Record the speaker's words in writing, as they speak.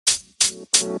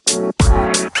Hey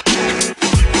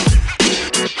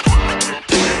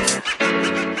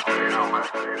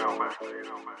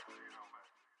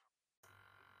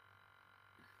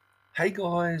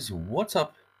guys, what's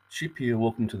up? Chip here.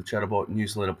 Welcome to the Chatterbot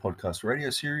Newsletter Podcast Radio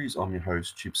Series. I'm your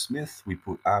host, Chip Smith. We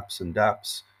put apps and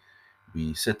dApps,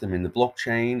 we set them in the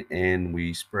blockchain, and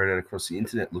we spread out across the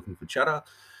internet looking for chatter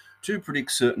to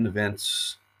predict certain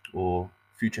events or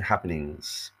future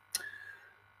happenings.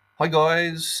 Hi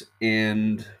guys,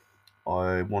 and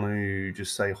I want to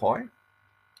just say hi.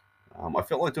 I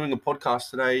felt like doing a podcast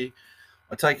today.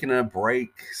 I've taken a break.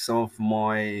 Some of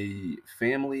my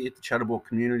family at the Chatterbot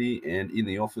community and in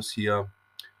the office here.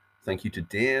 Thank you to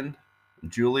Dan,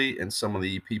 Julie, and some of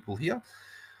the people here.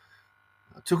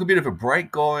 I took a bit of a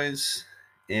break, guys,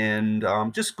 and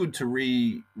just good to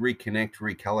reconnect,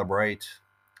 recalibrate.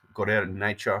 Got out in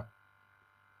nature,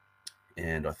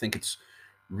 and I think it's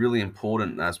really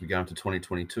important as we go into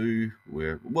 2022.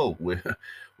 We're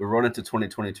right into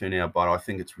 2022 now, but I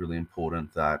think it's really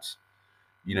important that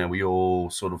we all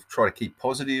sort of try to keep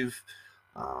positive.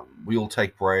 We all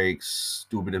take breaks,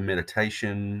 do a bit of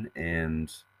meditation,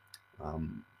 and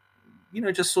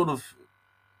just sort of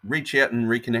reach out and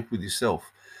reconnect with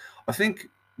yourself. I think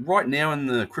right now in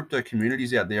the crypto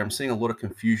communities out there, I'm seeing a lot of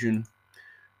confusion,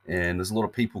 and there's a lot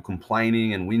of people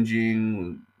complaining and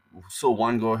whinging. Saw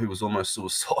one guy who was almost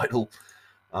suicidal.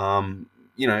 Um,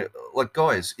 like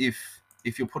guys, if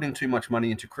you're putting too much money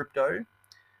into crypto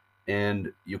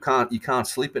and you can't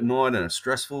sleep at night and it's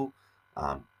stressful,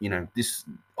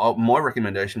 my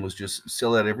recommendation was just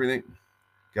sell out everything,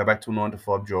 go back to a 9 to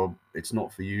 5 job. It's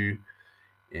not for you.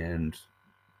 And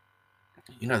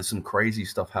there's some crazy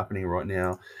stuff happening right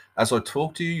now. As I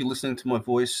talk to you, you're listening to my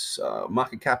voice.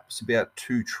 Market cap is about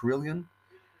 2 trillion.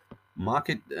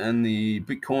 Market and the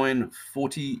Bitcoin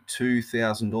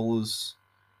 $42,000,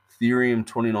 Ethereum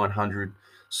 2,900.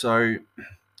 So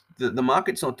the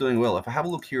market's not doing well. If I have a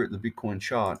look here at the Bitcoin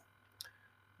chart,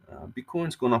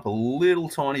 Bitcoin's gone up a little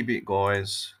tiny bit,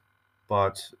 guys,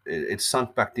 but it's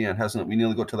sunk back down, hasn't it? We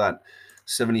nearly got to that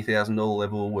 $70,000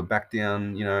 level. We're back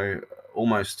down,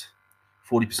 almost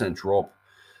 40% drop.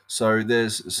 So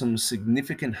there's some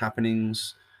significant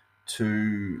happenings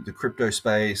to the crypto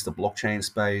space, the blockchain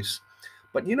space.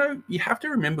 But you have to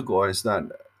remember, guys, that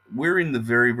we're in the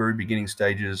very, very beginning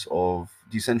stages of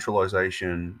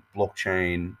decentralization,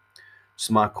 blockchain,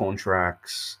 smart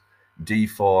contracts,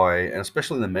 DeFi, and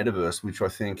especially the metaverse, which I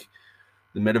think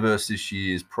the metaverse this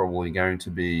year is probably going to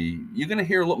be, you're going to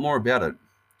hear a lot more about it.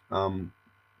 I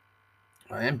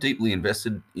am deeply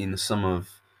invested in some of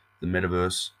the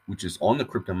metaverse, which is on the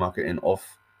crypto market and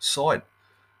off site,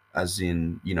 as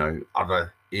in,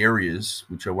 other areas,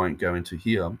 which I won't go into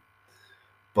here.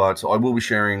 But I will be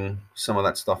sharing some of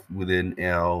that stuff within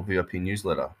our VIP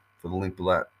newsletter. The link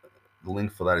for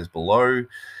that is below.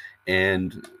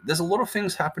 And there's a lot of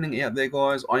things happening out there,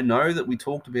 guys. I know that we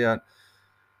talked about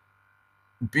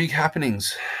big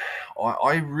happenings.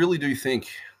 I really do think,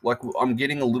 like, I'm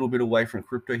getting a little bit away from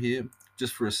crypto here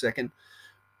just for a second,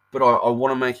 but I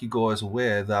want to make you guys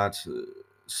aware that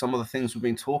some of the things we've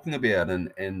been talking about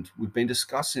and we've been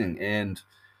discussing and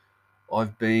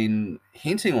I've been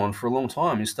hinting on for a long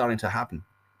time is starting to happen.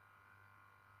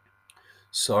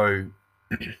 So,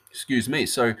 excuse me.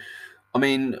 So, I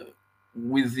mean,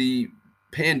 with the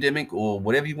pandemic or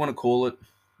whatever you want to call it,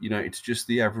 it's just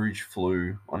the average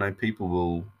flu. I know people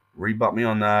will rebut me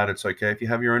on that. It's okay if you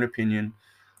have your own opinion,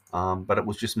 but it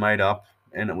was just made up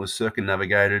and it was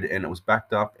circumnavigated and it was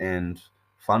backed up and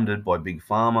funded by Big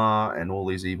Pharma and all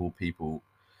these evil people.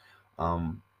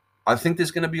 I think there's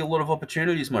going to be a lot of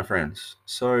opportunities, my friends.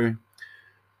 So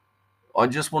I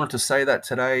just wanted to say that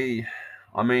today.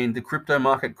 I mean, the crypto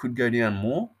market could go down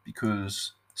more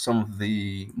because some of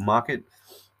the market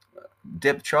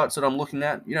depth charts that I'm looking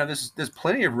at, there's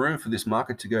plenty of room for this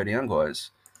market to go down, guys.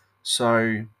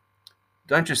 So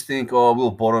don't just think, oh,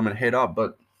 we'll bottom and head up,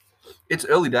 but it's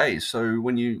early days. So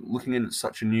when you're looking at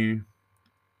such a new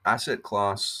asset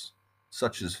class,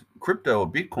 such as crypto or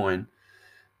Bitcoin,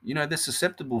 they're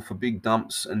susceptible for big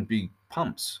dumps and big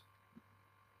pumps.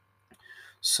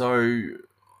 So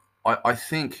I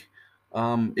think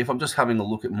if I'm just having a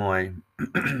look at my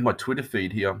my Twitter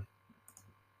feed here,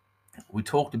 we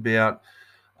talked about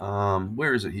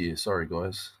where is it here? Sorry,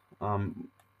 guys.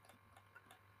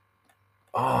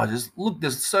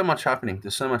 There's so much happening.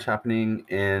 There's so much happening,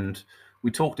 and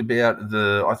we talked about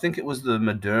I think it was the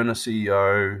Moderna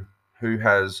CEO who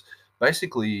has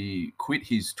basically quit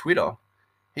his Twitter.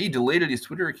 He deleted his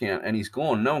Twitter account and he's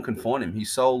gone. No one can find him. He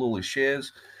sold all his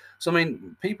shares. So, I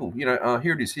mean, people, here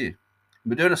it is here.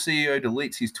 Moderna CEO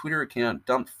deletes his Twitter account,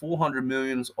 dumped 400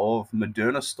 millions of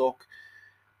Moderna stock,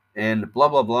 and blah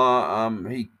blah blah.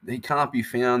 He can't be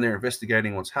found. They're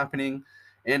investigating what's happening,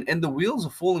 and the wheels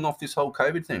are falling off this whole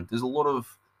COVID thing. There's a lot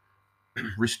of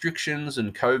restrictions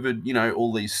and COVID.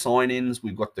 All these sign-ins.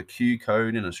 We've got the Q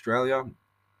code in Australia.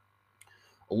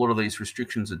 A lot of these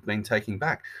restrictions have been taken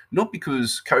back, not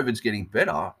because COVID's getting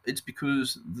better. It's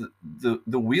because the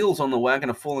wheels on the wagon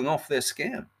are falling off their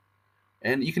scam,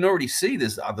 and you can already see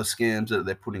there's other scams that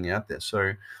they're putting out there.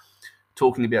 So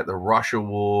talking about the Russia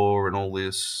war and all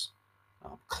this,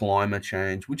 climate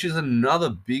change, which is another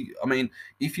big. I mean,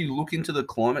 if you look into the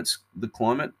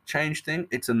climate change thing,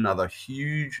 it's another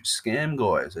huge scam,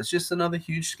 guys. It's just another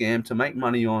huge scam to make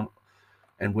money on,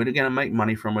 and we're going to make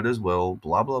money from it as well.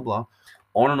 Blah blah blah,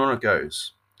 on and on it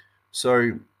goes.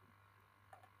 So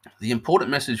the important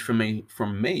message from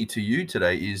me to you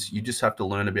today is you just have to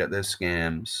learn about their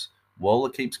scams while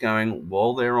it keeps going,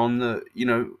 while they're on the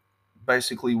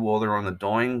basically while they're on the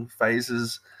dying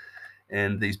phases,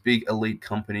 and these big elite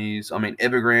companies. I mean,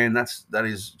 Evergrande, that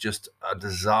is just a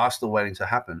disaster waiting to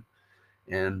happen.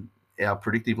 And our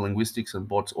predictive linguistics and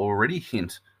bots already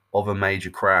hint of a major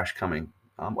crash coming.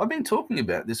 I've been talking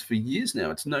about this for years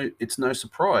now. It's no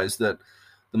surprise that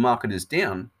the market is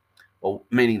down, or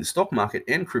meaning the stock market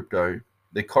and crypto,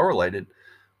 they're correlated.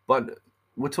 But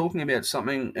we're talking about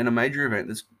something in a major event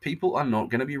that people are not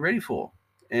going to be ready for.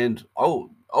 And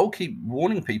I'll keep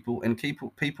warning people, and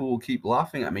people will keep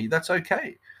laughing at me. That's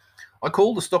okay. I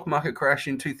called the stock market crash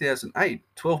in 2008,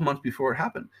 12 months before it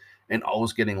happened, and I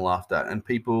was getting laughed at, and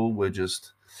people were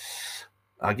just,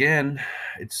 again,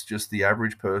 it's just the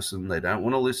average person. They don't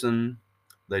want to listen.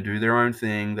 They do their own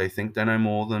thing. They think they know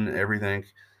more than everything.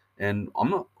 And I'm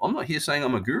not here saying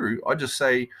I'm a guru. I just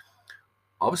say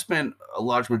I've spent a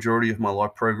large majority of my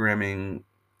life programming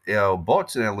our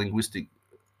bots and our linguistic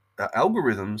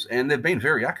algorithms, and they've been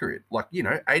very accurate. Like,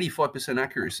 85%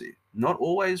 accuracy. Not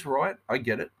always right. I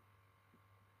get it.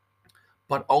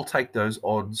 But I'll take those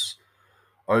odds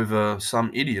over some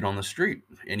idiot on the street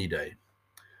any day.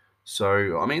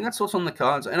 So, I mean, that's what's on the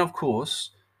cards. And of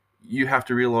course, you have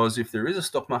to realize if there is a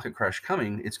stock market crash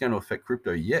coming, it's going to affect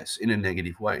crypto, yes, in a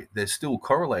negative way. They're still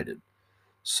correlated.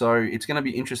 So it's going to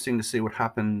be interesting to see what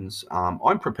happens.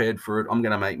 I'm prepared for it. I'm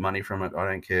going to make money from it. I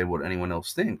don't care what anyone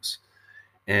else thinks.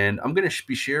 And I'm going to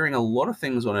be sharing a lot of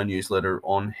things on our newsletter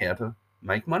on how to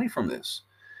make money from this.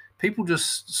 People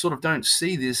just sort of don't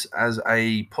see this as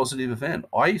a positive event.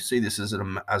 I see this as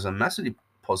a massive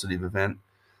positive event.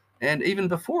 And even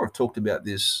before, I've talked about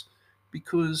this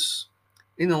because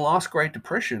in the last Great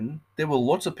Depression, there were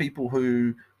lots of people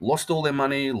who lost all their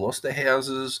money, lost their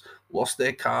houses, lost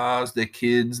their cars, their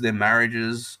kids, their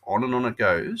marriages, on it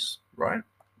goes, right?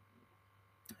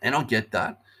 And I get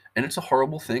that. And it's a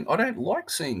horrible thing. I don't like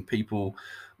seeing people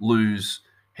lose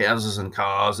houses and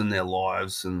cars and their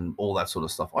lives and all that sort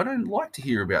of stuff. I don't like to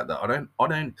hear about that. I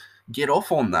don't get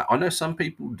off on that. I know some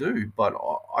people do, but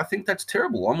I think that's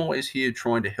terrible. I'm always here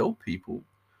trying to help people,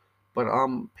 but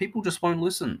people just won't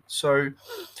listen. So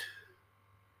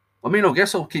I mean, I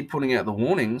guess I'll keep putting out the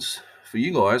warnings for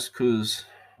you guys because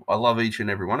I love each and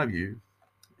every one of you.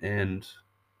 And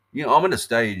I'm at a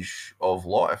stage of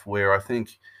life where I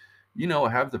think I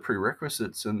have the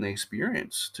prerequisites and the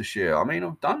experience to share. I mean,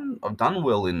 I've done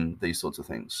well in these sorts of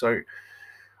things. So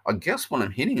I guess what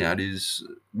I'm hinting at is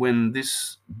when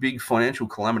this big financial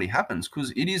calamity happens,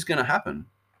 because it is going to happen,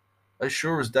 as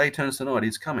sure as day turns to night,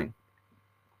 it's coming.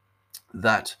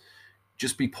 That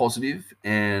just be positive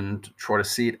and try to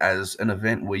see it as an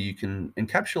event where you can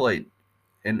encapsulate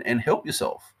and help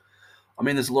yourself. I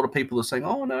mean, there's a lot of people that are saying,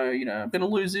 "Oh no, I'm going to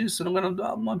lose this, and I'm going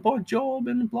to buy a job,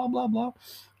 and blah blah blah,"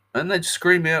 and they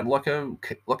scream out like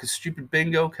a stupid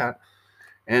Bengal cat.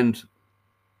 And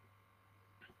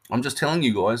I'm just telling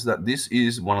you guys that this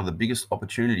is one of the biggest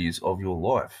opportunities of your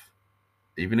life.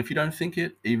 Even if you don't think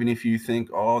it, even if you think,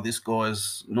 "Oh, this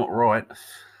guy's not right,"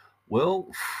 well,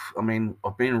 I mean,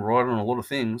 I've been right on a lot of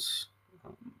things.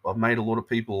 I've made a lot of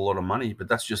people a lot of money, but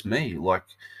that's just me. Like,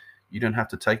 you don't have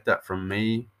to take that from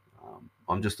me.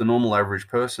 I'm just a normal average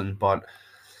person, but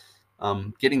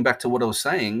getting back to what I was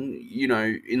saying,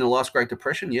 in the last Great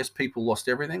Depression, yes, people lost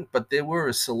everything, but there were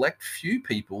a select few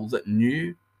people that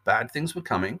knew bad things were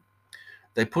coming.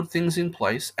 They put things in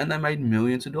place and they made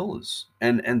millions of dollars.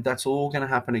 And that's all going to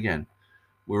happen again.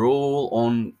 We're all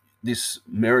on this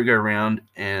merry-go-round,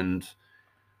 and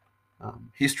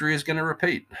history is going to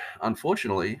repeat.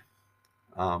 Unfortunately,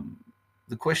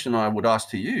 the question I would ask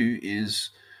to you is,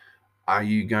 are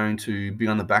you going to be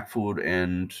on the back foot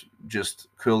and just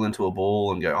curl into a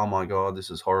ball and go, "Oh my God, this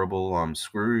is horrible, I'm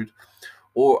screwed"?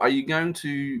 Or are you going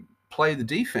to play the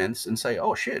defense and say,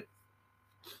 "Oh shit,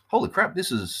 holy crap,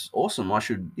 this is awesome. I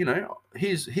should,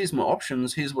 here's my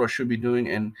options. Here's what I should be doing,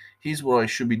 and here's what I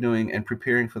should be doing and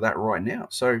preparing for that right now.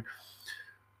 So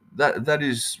that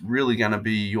is really going to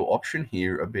be your option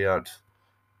here about,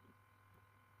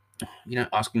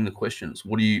 asking the questions.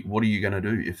 What are you going to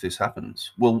do if this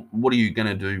happens? Well, what are you going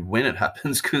to do when it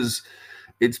happens? Because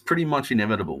it's pretty much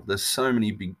inevitable. There's so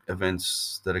many big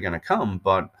events that are going to come,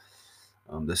 but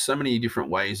there's so many different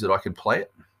ways that I could play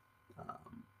it.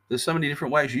 There's so many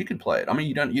different ways you could play it. I mean,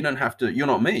 you don't have to. You're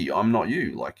not me. I'm not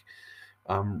you. Like,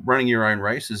 running your own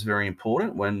race is very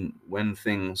important when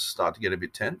things start to get a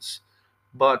bit tense.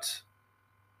 But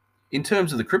in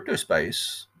terms of the crypto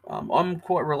space, I'm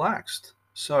quite relaxed.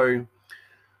 So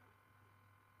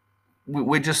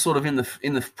we're just sort of in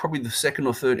the probably the second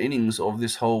or third innings of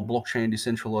this whole blockchain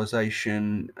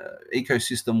decentralization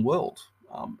ecosystem world.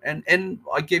 And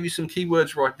I gave you some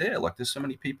keywords right there. Like, there's so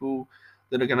many people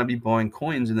that are going to be buying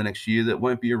coins in the next year that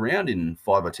won't be around in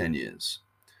 5 or 10 years.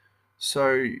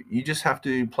 So you just have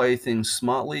to play things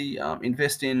smartly.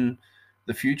 Invest in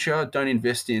the future. Don't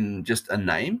invest in just a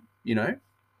name.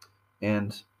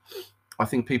 And I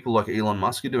think people like Elon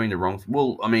Musk are doing the wrong.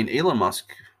 Well, I mean, Elon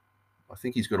Musk, I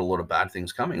think he's got a lot of bad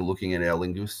things coming, looking at our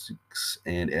linguistics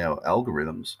and our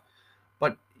algorithms.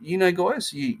 But,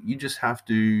 guys, you just have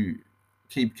to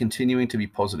keep continuing to be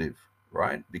positive,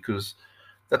 right? Because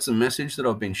that's a message that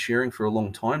I've been sharing for a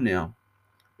long time now.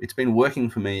 It's been working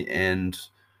for me, and,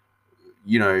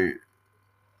 you know,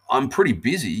 I'm pretty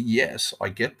busy. Yes, I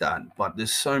get that. But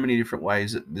there's so many different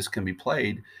ways that this can be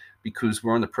played because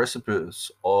we're on the precipice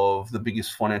of the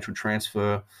biggest financial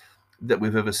transfer that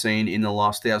we've ever seen in the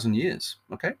last 1,000 years.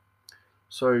 Okay.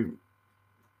 So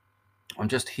I'm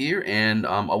just here, and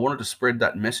I wanted to spread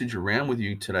that message around with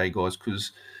you today, guys,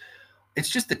 because it's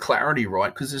just the clarity,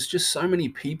 right? Because there's just so many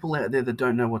people out there that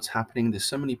don't know what's happening. There's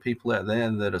so many people out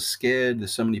there that are scared.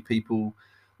 There's so many people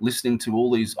listening to all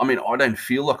these. I mean, I don't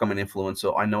feel like I'm an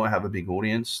influencer. I know I have a big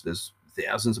audience. There's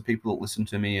thousands of people that listen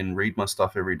to me and read my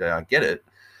stuff every day. I get it.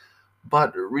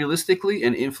 But realistically,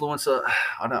 an influencer,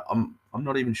 I'm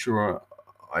not even sure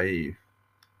I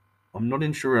I'm not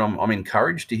even sure I'm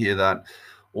encouraged to hear that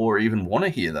or even want to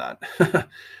hear that.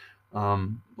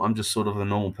 I'm just sort of a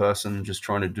normal person just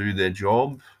trying to do their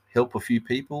job, help a few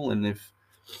people, and if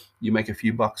you make a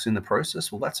few bucks in the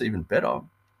process, well, that's even better.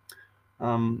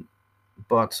 Um,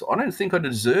 but I don't think I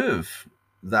deserve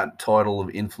that title of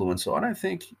influencer. I don't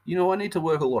think, I need to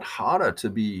work a lot harder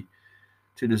to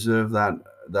deserve that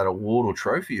award or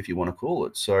trophy, if you want to call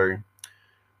it. So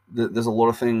there's a lot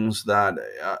of things that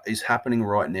is happening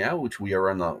right now, which we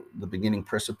are on the beginning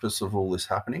precipice of all this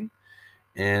happening.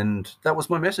 And that was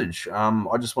my message.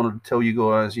 I just wanted to tell you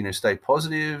guys, stay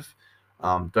positive.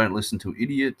 Don't listen to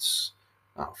idiots.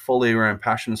 Follow your own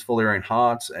passions, follow your own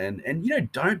hearts, and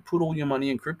don't put all your money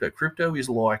in crypto. Crypto is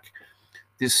like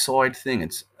this side thing.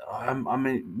 It's I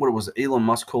mean, what it was Elon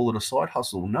Musk called it a side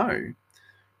hustle? No,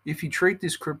 if you treat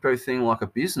this crypto thing like a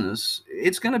business,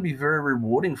 it's going to be very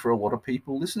rewarding for a lot of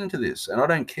people listening to this. And I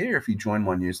don't care if you join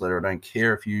my newsletter. I don't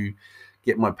care if you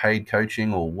get my paid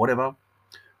coaching or whatever.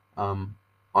 Um,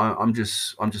 I'm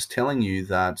just telling you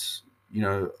that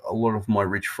a lot of my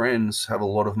rich friends have a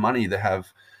lot of money. They have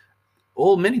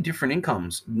many different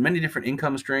incomes, many different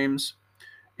income streams,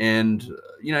 and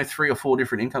 3 or 4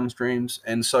 different income streams.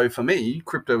 And so for me,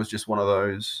 crypto is just one of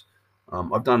those.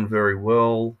 I've done very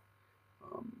well.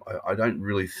 I don't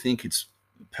really think it's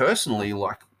personally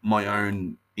like my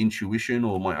own intuition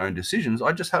or my own decisions.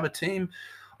 I just have a team.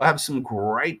 I have some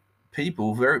great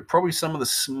people, very probably some of the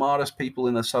smartest people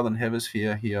in the Southern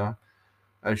Hemisphere here,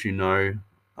 as you know,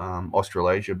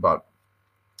 Australasia. But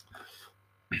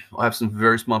I have some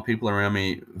very smart people around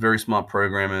me, very smart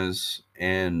programmers,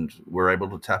 and we're able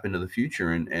to tap into the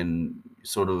future and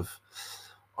sort of,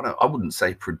 I wouldn't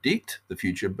say predict the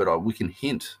future, but we can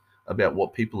hint about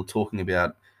what people are talking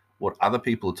about, what other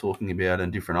people are talking about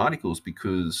in different articles,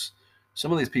 because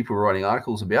some of these people writing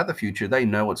articles about the future, they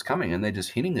know what's coming and they're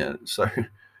just hinting at it. So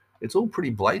it's all pretty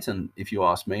blatant, if you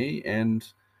ask me. And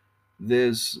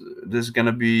there's going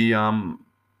to be,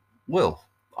 well,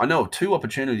 I know of 2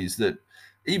 opportunities that,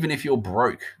 even if you're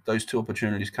broke, those 2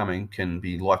 opportunities coming can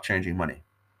be life-changing money.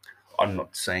 I'm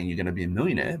not saying you're going to be a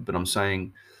millionaire, but I'm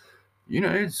saying,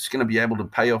 it's going to be able to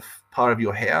pay off part of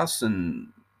your house and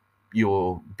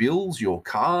your bills, your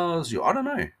cars, I don't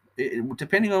know,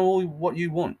 depending on what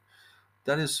you want.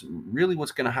 That is really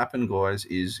what's going to happen, guys,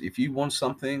 is if you want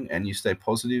something and you stay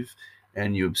positive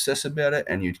and you obsess about it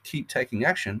and you keep taking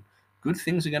action, good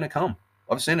things are going to come.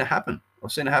 I've seen it happen.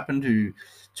 I've seen it happen to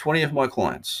 20 of my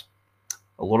clients.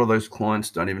 a lot of those clients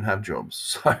don't even have jobs.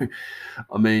 So,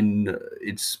 I mean,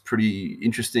 it's pretty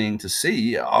interesting to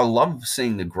see. I love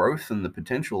seeing the growth and the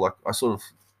potential. Like, I sort of,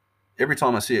 every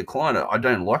time I see a client, I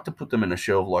don't like to put them in a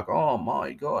shelf like, oh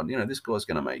my God, this guy's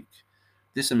going to make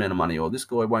this amount of money, or this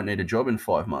guy won't need a job in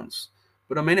 5 months.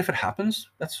 But I mean, if it happens,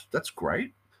 that's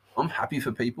great. I'm happy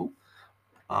for people.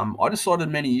 I decided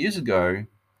many years ago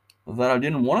that I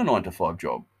didn't want a 9 to 5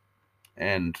 job.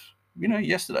 And,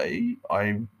 yesterday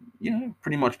I,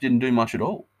 pretty much didn't do much at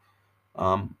all.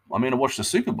 I mean, I watched the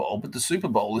Super Bowl, but the Super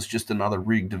Bowl is just another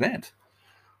rigged event.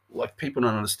 Like, people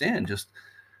don't understand. Just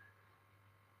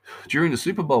during the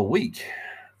Super Bowl week,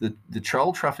 the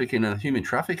child trafficking and the human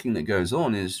trafficking that goes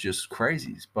on is just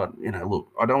crazy. But,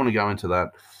 look, I don't want to go into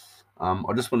that.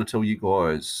 I just want to tell you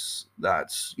guys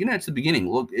that, it's the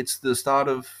beginning. Look, it's the start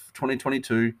of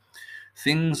 2022.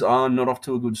 Things are not off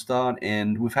to a good start,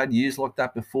 and we've had years like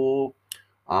that before.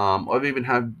 I've even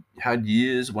had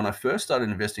years when I first started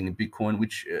investing in Bitcoin,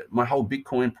 which my whole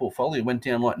Bitcoin portfolio went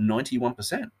down like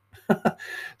 91%.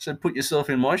 So put yourself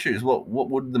in my shoes. What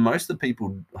would the most of the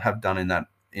people have done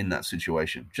in that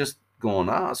situation? Just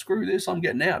gone, screw this, I'm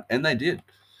getting out, and they did.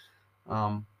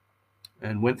 And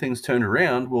when things turned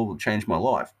around, well, it changed my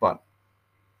life. But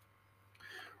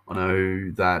I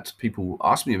know that people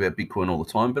ask me about Bitcoin all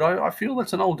the time, but I feel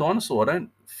that's an old dinosaur. I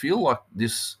don't feel like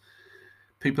this.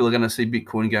 People are going to see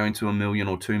Bitcoin going to $1 million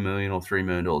or $2 million or $3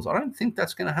 million. I don't think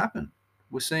that's going to happen.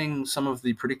 We're seeing some of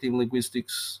the predictive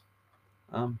linguistics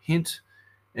hint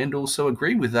and also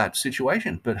agree with that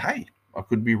situation. But hey, I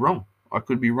could be wrong. Like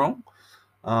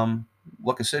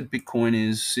I said, Bitcoin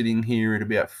is sitting here at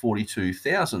about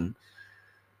 42,000.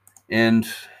 And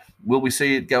will we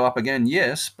see it go up again?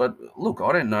 Yes. But look,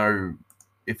 I don't know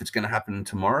if it's going to happen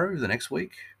tomorrow, the next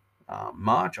week,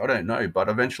 March. I don't know. But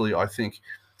eventually, I think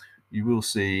you will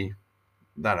see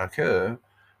that occur.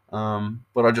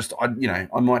 But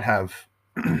I might have,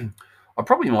 I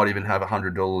probably might even have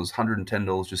 $100,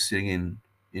 $110 just sitting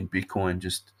in Bitcoin,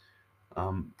 just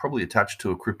probably attached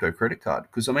to a crypto credit card.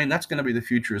 Because I mean, that's going to be the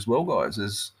future as well, guys.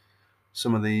 There's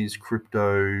some of these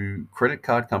crypto credit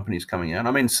card companies coming out.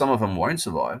 I mean, some of them won't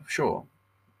survive, sure.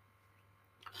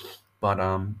 But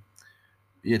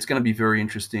yeah, it's going to be very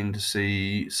interesting to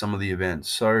see some of the events.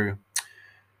 So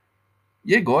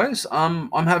yeah, guys,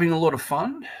 I'm having a lot of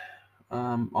fun.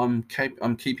 I'm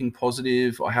keeping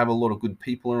positive. I have a lot of good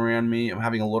people around me. I'm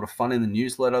having a lot of fun in the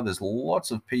newsletter. There's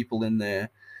lots of people in there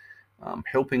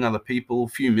helping other people, a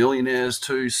few millionaires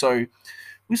too. So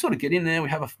we sort of get in there. We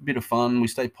have a bit of fun. We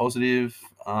stay positive.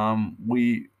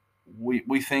 We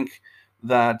think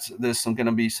that there's going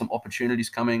to be some opportunities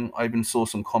coming. I even saw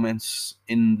some comments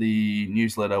in the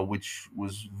newsletter, which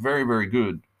was very, very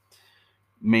good.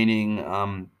 Meaning,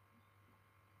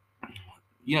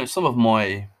 some of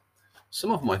my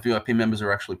VIP members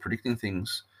are actually predicting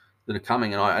things that are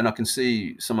coming, and I can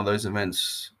see some of those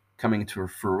events coming to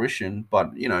fruition.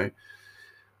 But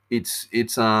it's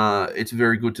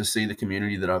very good to see the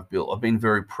community that I've built. I've been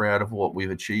very proud of what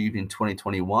we've achieved in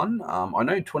 2021. I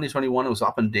know 2021 was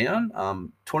up and down.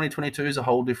 2022 is a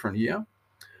whole different year,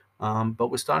 but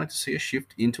we're starting to see a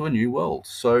shift into a new world.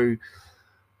 So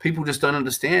people just don't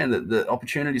understand that the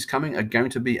opportunities coming are going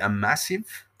to be a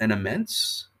massive and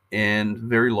immense and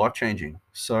very life-changing.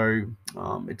 So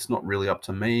it's not really up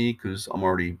to me because I'm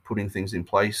already putting things in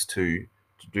place to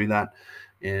do that.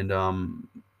 And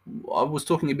I was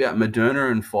talking about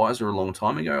Moderna and Pfizer a long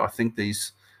time ago. I think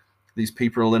these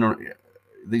people are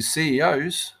these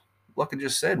CEOs, like I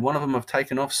just said, one of them have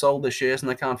taken off, sold their shares, and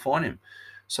they can't find him.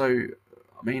 So,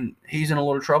 I mean, he's in a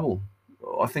lot of trouble.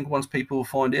 I think once people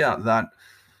find out that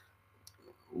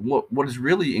what is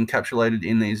really encapsulated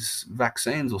in these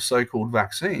vaccines or so-called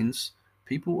vaccines,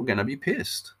 people are going to be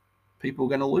pissed. People are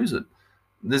going to lose it.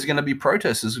 There's going to be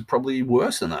protesters probably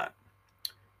worse than that.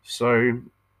 So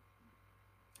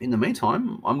in the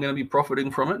meantime, I'm going to be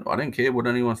profiting from it. I don't care what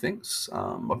anyone thinks.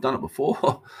 I've done it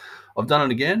before. I've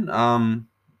done it again.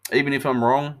 Even if I'm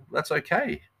wrong, that's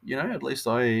okay. At least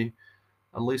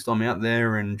I'm out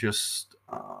there and just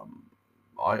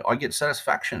I get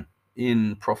satisfaction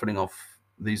in profiting off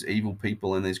these evil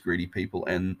people and these greedy people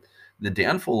and the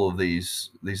downfall of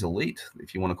these elite,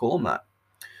 if you want to call them that.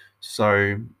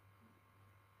 So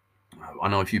I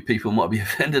know a few people might be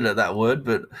offended at that word,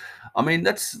 but I mean,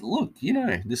 this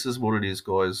is what it is,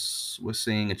 guys. We're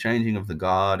seeing a changing of the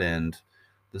guard, and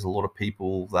there's a lot of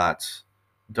people that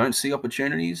don't see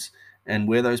opportunities. And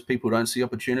where those people don't see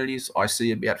opportunities, I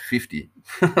see about 50.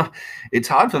 It's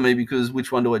hard for me because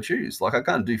which one do I choose? Like, I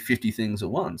can't do 50 things at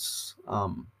once.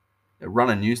 Run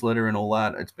a newsletter and all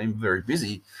that. It's been very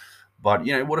busy. But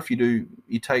what if you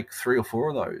take 3 or 4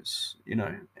 of those,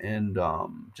 and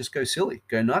just go silly,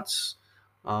 go nuts.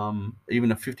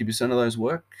 Even if 50% of those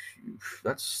work,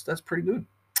 that's pretty good.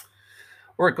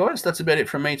 All right, guys, that's about it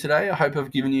from me today. I hope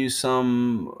I've given you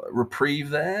some reprieve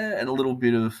there and a little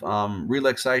bit of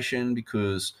relaxation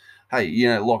because, hey,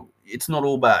 look, it's not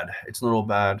all bad. It's not all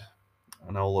bad.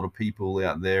 I know a lot of people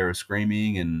out there are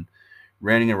screaming and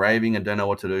ranting and raving and don't know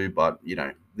what to do, but,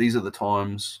 these are the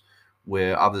times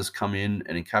where others come in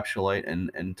and encapsulate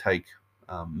and take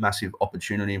massive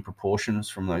opportunity and proportions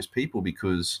from those people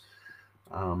because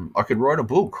I could write a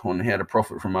book on how to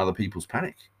profit from other people's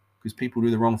panic because people do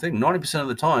the wrong thing. 90% of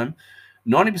the time,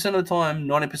 90% of the time,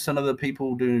 90% of the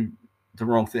people do the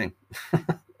wrong thing.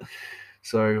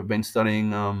 So I've been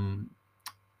studying, I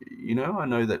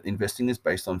know that investing is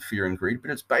based on fear and greed,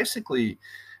 but it's basically,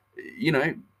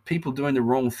 people doing the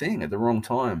wrong thing at the wrong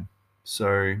time.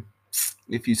 So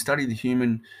if you study the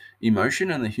human emotion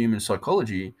and the human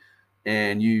psychology,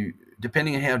 and you,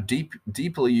 depending on how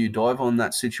deeply you dive on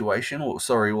that situation, or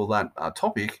that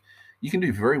topic, you can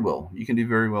do very well. You can do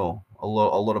very well. A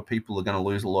lot of people are going to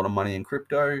lose a lot of money in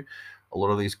crypto. A lot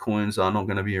of these coins are not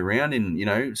going to be around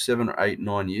in 7 or 8,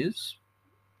 9 years,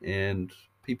 and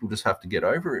people just have to get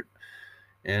over it.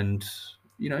 And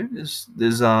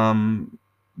there's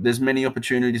many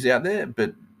opportunities out there,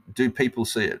 but do people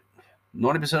see it?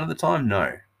 90% of the time,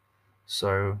 no.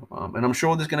 So, and I'm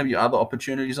sure there's going to be other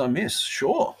opportunities I miss.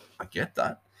 Sure, I get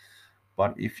that.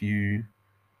 But if you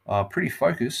are pretty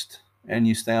focused and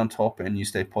you stay on top and you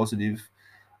stay positive,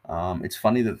 it's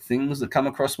funny that things that come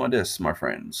across my desk, my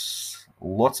friends,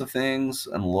 lots of things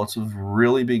and lots of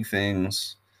really big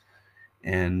things.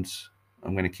 And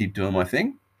I'm going to keep doing my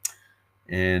thing.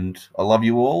 And I love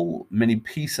you all. Many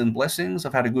peace and blessings.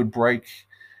 I've had a good break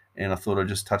and I thought I'd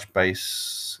just touch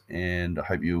base, and I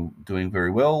hope you're doing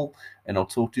very well, and I'll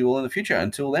talk to you all in the future.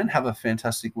 Until then, have a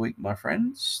fantastic week, my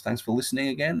friends. Thanks for listening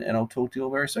again, and I'll talk to you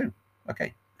all very soon.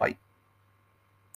 Okay, bye.